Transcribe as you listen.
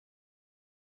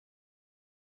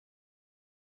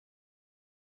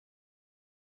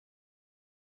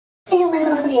Hey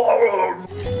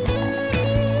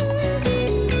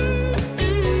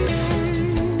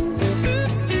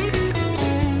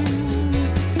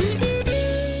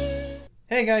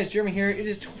guys, Jeremy here. It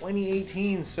is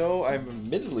 2018, so I'm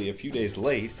admittedly a few days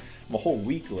late. I'm a whole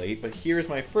week late, but here's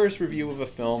my first review of a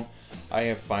film I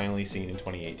have finally seen in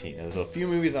 2018. And there's a few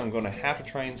movies I'm going to have to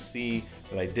try and see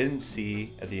that I didn't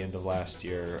see at the end of last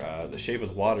year, The Shape of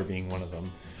the Water being one of them.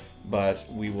 But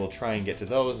we will try and get to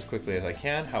those as quickly as I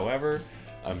can. However,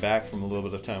 I'm back from a little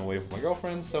bit of time away from my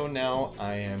girlfriend, so now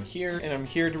I am here, and I'm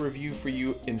here to review for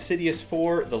you Insidious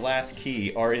 4, The Last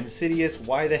Key, or Insidious,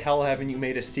 Why the Hell Haven't You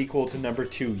Made a Sequel to number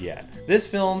 2 yet? This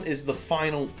film is the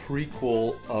final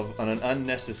prequel of an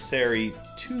unnecessary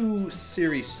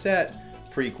 2-series set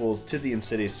prequels to the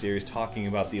Insidious series talking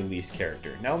about the Elise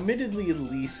character. Now, admittedly,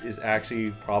 Elise is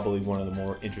actually probably one of the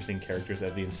more interesting characters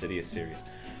of the Insidious series.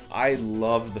 I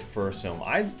loved the first film.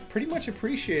 I pretty much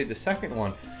appreciated the second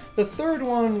one. The third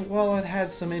one, while it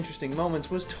had some interesting moments,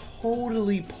 was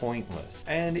totally pointless.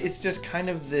 And it's just kind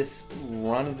of this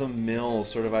run-of-the-mill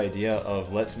sort of idea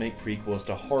of let's make prequels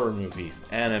to horror movies.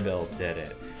 Annabelle did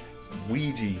it.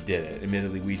 Ouija did it.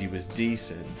 Admittedly, Ouija was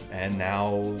decent. And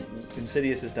now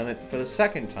Insidious has done it for the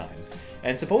second time.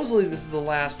 And supposedly this is the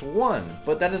last one.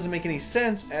 But that doesn't make any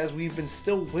sense as we've been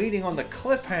still waiting on the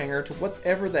cliffhanger to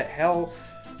whatever the hell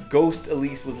Ghost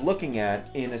Elise was looking at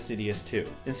in Insidious 2.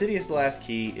 Insidious The Last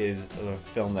Key is a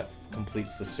film that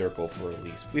completes the circle for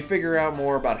Elise. We figure out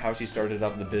more about how she started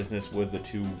up the business with the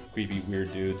two creepy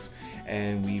weird dudes,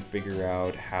 and we figure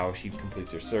out how she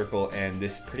completes her circle, and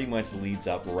this pretty much leads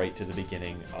up right to the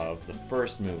beginning of the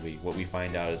first movie. What we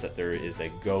find out is that there is a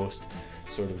ghost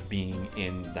sort of being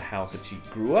in the house that she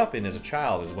grew up in as a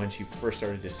child, and when she first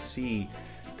started to see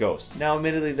ghosts. Now,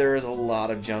 admittedly, there is a lot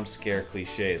of jump scare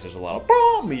cliches. There's a lot of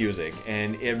boom music,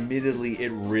 and admittedly, it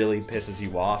really pisses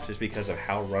you off just because of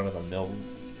how run-of-the-mill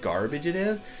garbage it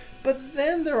is. But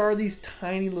then there are these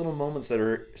tiny little moments that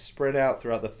are spread out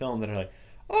throughout the film that are like,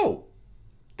 oh,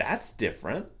 that's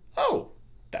different. Oh,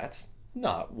 that's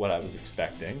not what I was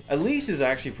expecting. Elise is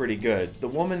actually pretty good. The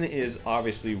woman is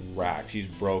obviously racked. She's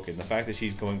broken. The fact that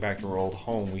she's going back to her old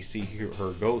home, we see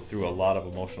her go through a lot of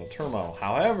emotional turmoil.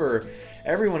 However,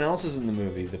 everyone else is in the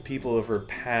movie, the people of her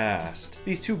past.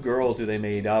 These two girls who they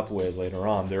made up with later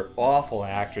on, they're awful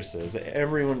actresses.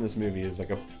 Everyone in this movie is like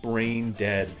a brain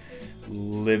dead,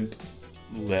 limp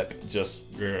lip, just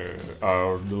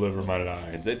deliver my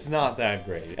lines. It's not that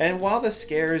great. And while the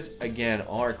scares again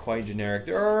are quite generic,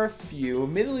 there are a few.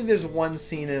 Admittedly, there's one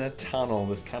scene in a tunnel,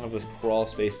 this crawl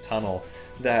space tunnel,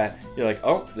 that you're like,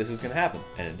 oh, this is gonna happen,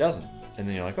 and it doesn't. And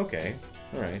then you're like, okay,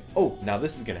 all right. Oh, now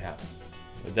this is gonna happen.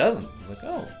 It doesn't. It's like,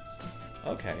 oh,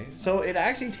 okay. So it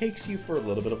actually takes you for a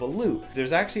little bit of a loop.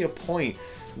 There's actually a point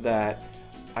that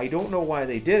I don't know why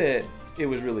they did it. It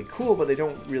was really cool, but they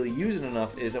don't really use it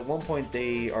enough. Is at one point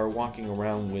they are walking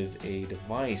around with a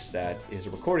device that is a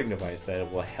recording device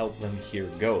that will help them hear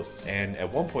ghosts. And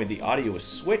at one point the audio was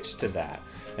switched to that.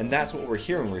 And that's what we're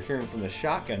hearing. We're hearing from the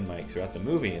shotgun mic throughout the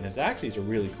movie, and it actually is a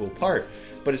really cool part.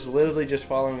 But it's literally just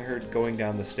following her going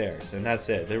down the stairs, and that's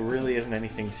it. There really isn't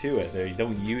anything to it. They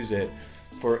don't use it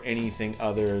for anything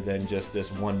other than just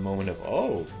this one moment of,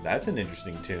 oh, that's an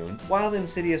interesting tune. While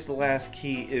Insidious The Last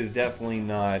Key is definitely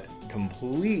not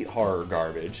complete horror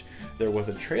garbage, there was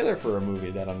a trailer for a movie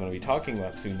that I'm going to be talking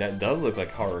about soon that does look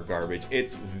like horror garbage.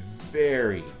 It's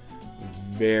very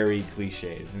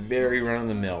cliche. It's very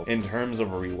run-of-the-mill in terms of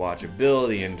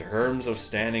rewatchability, in terms of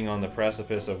standing on the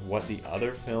precipice of what the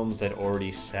other films had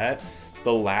already set.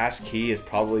 The Last Key is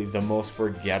probably the most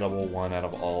forgettable one out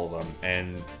of all of them,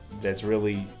 and that's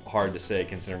really hard to say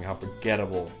considering how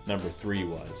forgettable number 3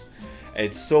 was.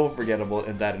 It's so forgettable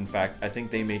in that, in fact, I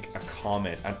think they make a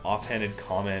comment, an offhanded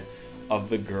comment of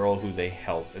the girl who they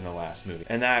helped in the last movie.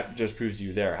 And that just proves to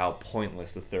you there how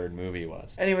pointless the third movie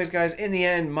was. Anyways, guys, in the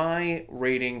end, my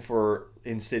rating for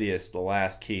Insidious The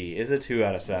Last Key is a 2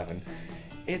 out of 7.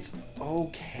 It's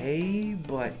okay,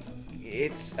 but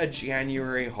it's a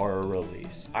January horror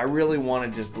release. I really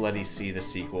want to just bloody see the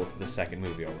sequel to the second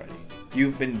movie already.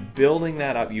 You've been building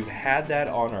that up. You've had that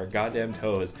on our goddamn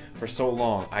toes for so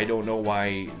long. I don't know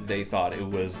why they thought it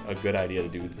was a good idea to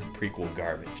do the prequel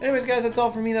garbage. Anyways, guys, that's all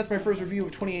for me. That's my first review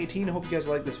of 2018. I hope you guys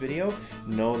like this video.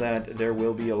 Know that there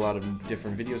will be a lot of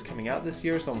different videos coming out this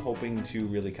year, so I'm hoping to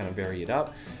really kind of vary it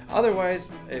up.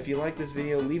 Otherwise, if you like this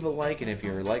video, leave a like, and if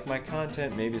you like my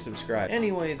content, maybe subscribe.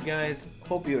 Anyways, guys,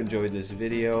 hope you enjoyed this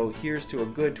video. Here's to a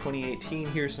good 2018.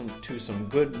 Here's to some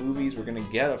good movies. We're gonna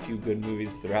get a few good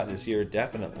movies throughout this year,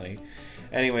 definitely.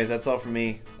 Anyways, that's all from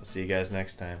me. I'll see you guys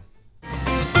next time.